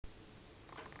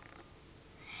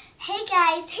Hey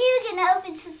guys, here we're gonna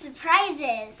open some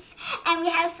surprises, and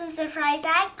we have some surprise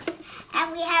eggs,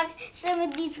 and we have some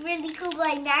of these really cool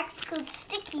blind bags called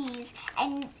stickies,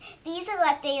 and these are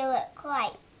what they look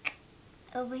like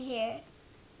over here.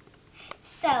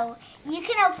 So you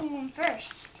can open them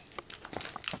first.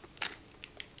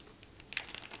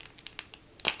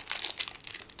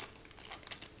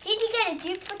 Did you get a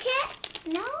duplicate?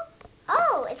 No?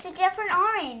 Oh, it's a different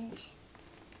orange.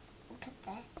 Put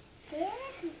that there.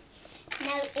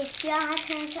 Now it's your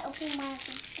turn to open one of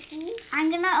the stickies.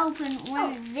 I'm gonna open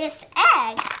one of this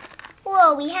egg.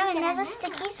 Whoa, we have another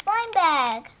sticky slime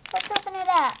bag. Let's open it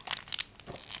up.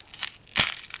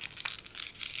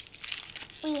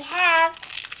 We have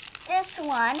this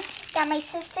one that my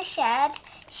sister said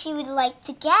she would like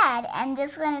to get, and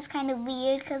this one is kind of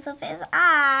weird because of his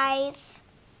eyes.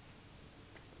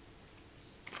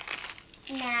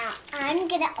 Now I'm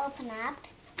gonna open up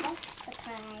this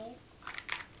surprise.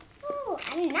 Ooh,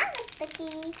 another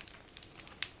sticky.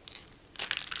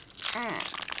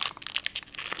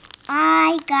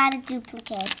 I got a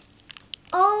duplicate.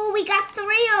 Oh, we got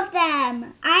 3 of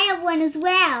them. I have one as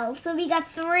well, so we got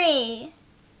 3.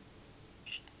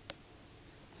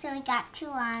 So we got 2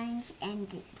 orange and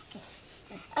duplicates.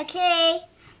 Okay,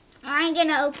 I'm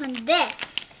gonna open this.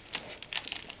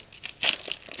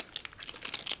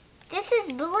 This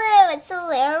is blue. It's a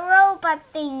little robot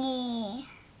thingy.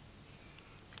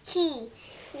 Key.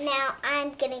 Now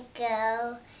I'm gonna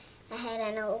go ahead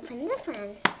and open this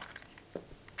one.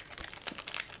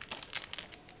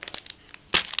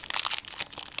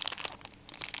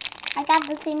 I got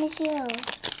the same as you.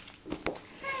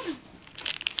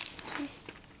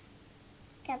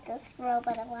 Got this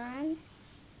robot one.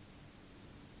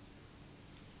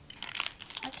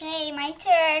 Okay, my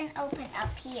turn. Open up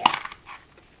here.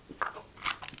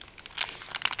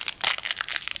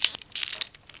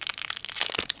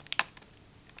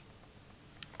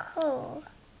 Cool.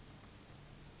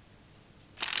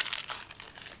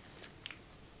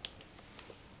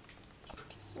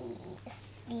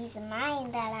 These are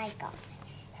mine that I got.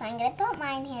 So I'm going to put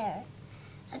mine here.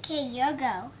 Okay, you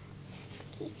go.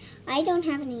 Okay, I don't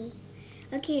have any.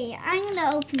 Okay, I'm going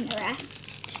to open the rest.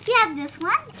 You have this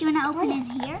one. Do you want to open it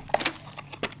here?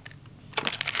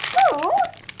 Cool.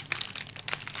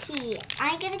 Okay,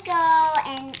 I'm going to go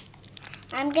and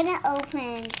I'm going to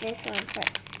open this one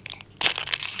first.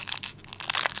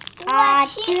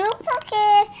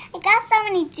 Duplicate. I got so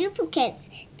many duplicates.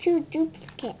 2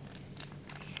 duplicates.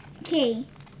 Okay.